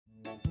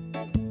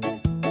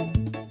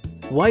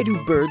Why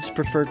do birds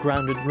prefer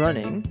grounded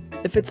running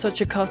if it's such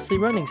a costly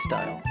running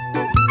style?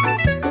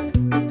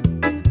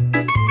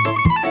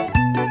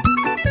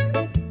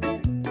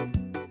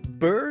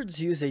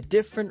 Birds use a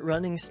different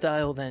running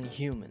style than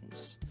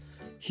humans.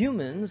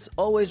 Humans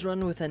always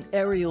run with an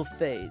aerial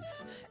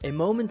phase, a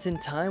moment in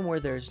time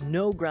where there's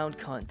no ground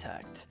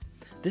contact.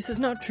 This is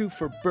not true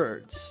for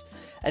birds.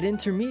 At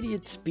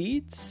intermediate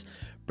speeds,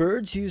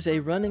 birds use a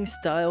running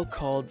style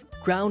called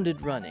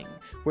grounded running,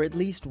 where at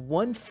least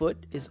one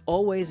foot is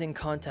always in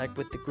contact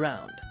with the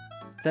ground.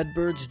 That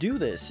birds do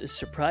this is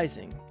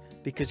surprising,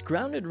 because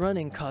grounded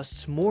running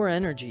costs more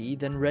energy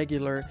than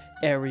regular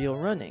aerial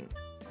running.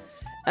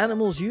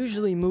 Animals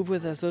usually move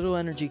with as little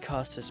energy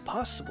cost as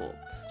possible,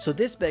 so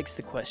this begs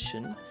the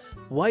question,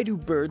 why do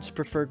birds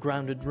prefer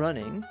grounded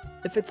running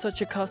if it's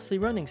such a costly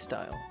running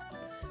style?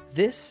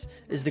 This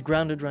is the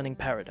grounded running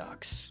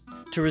paradox.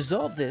 To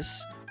resolve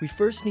this, we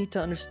first need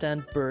to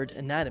understand bird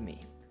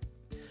anatomy.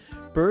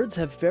 Birds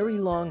have very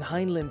long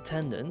hind limb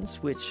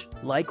tendons which,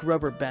 like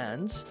rubber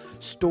bands,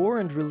 store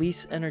and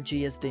release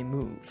energy as they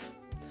move.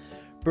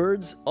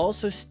 Birds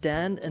also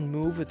stand and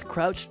move with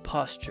crouched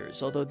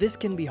postures, although this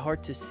can be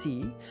hard to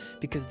see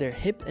because their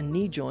hip and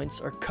knee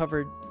joints are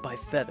covered by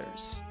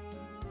feathers.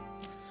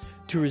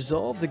 To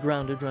resolve the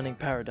grounded running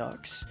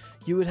paradox,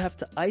 you would have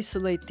to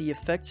isolate the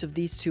effects of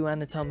these two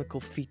anatomical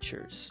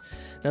features.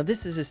 Now,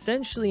 this is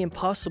essentially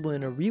impossible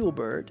in a real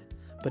bird,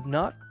 but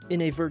not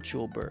in a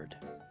virtual bird.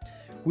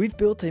 We've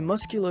built a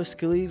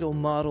musculoskeletal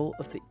model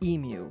of the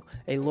emu,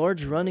 a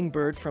large running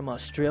bird from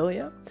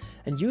Australia,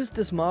 and used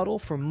this model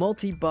for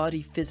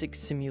multi-body physics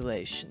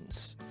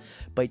simulations.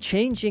 By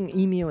changing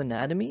emu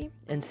anatomy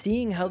and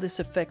seeing how this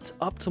affects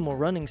optimal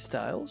running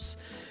styles,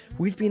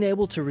 we've been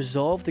able to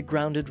resolve the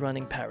grounded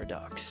running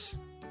paradox.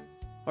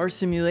 Our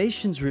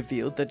simulations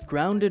revealed that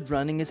grounded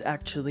running is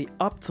actually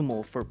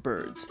optimal for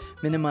birds,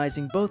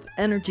 minimizing both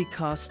energy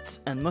costs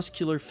and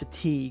muscular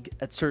fatigue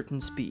at certain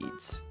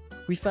speeds.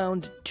 We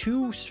found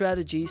two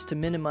strategies to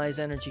minimize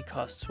energy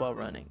costs while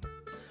running.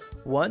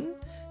 One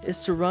is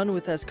to run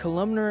with as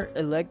columnar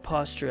a leg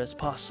posture as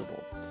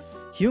possible.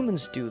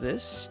 Humans do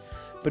this,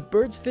 but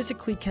birds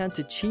physically can't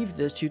achieve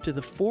this due to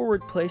the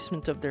forward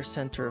placement of their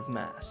center of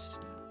mass.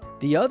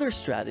 The other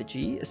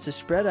strategy is to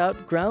spread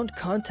out ground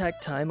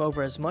contact time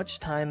over as much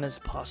time as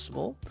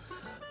possible,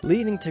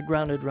 leading to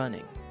grounded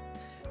running.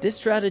 This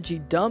strategy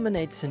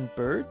dominates in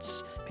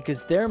birds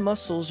because their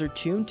muscles are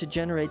tuned to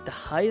generate the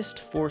highest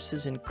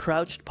forces in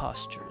crouched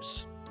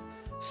postures.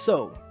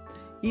 So,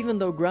 even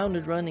though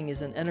grounded running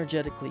is an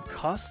energetically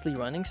costly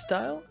running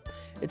style,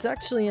 it's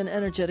actually an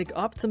energetic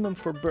optimum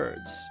for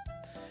birds.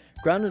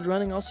 Grounded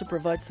running also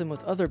provides them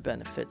with other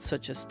benefits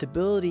such as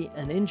stability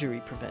and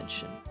injury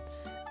prevention.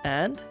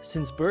 And,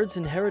 since birds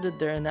inherited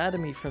their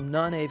anatomy from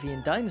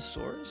non-avian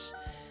dinosaurs,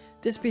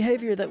 this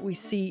behavior that we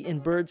see in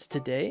birds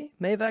today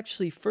may have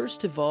actually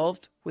first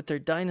evolved with their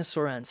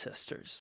dinosaur ancestors.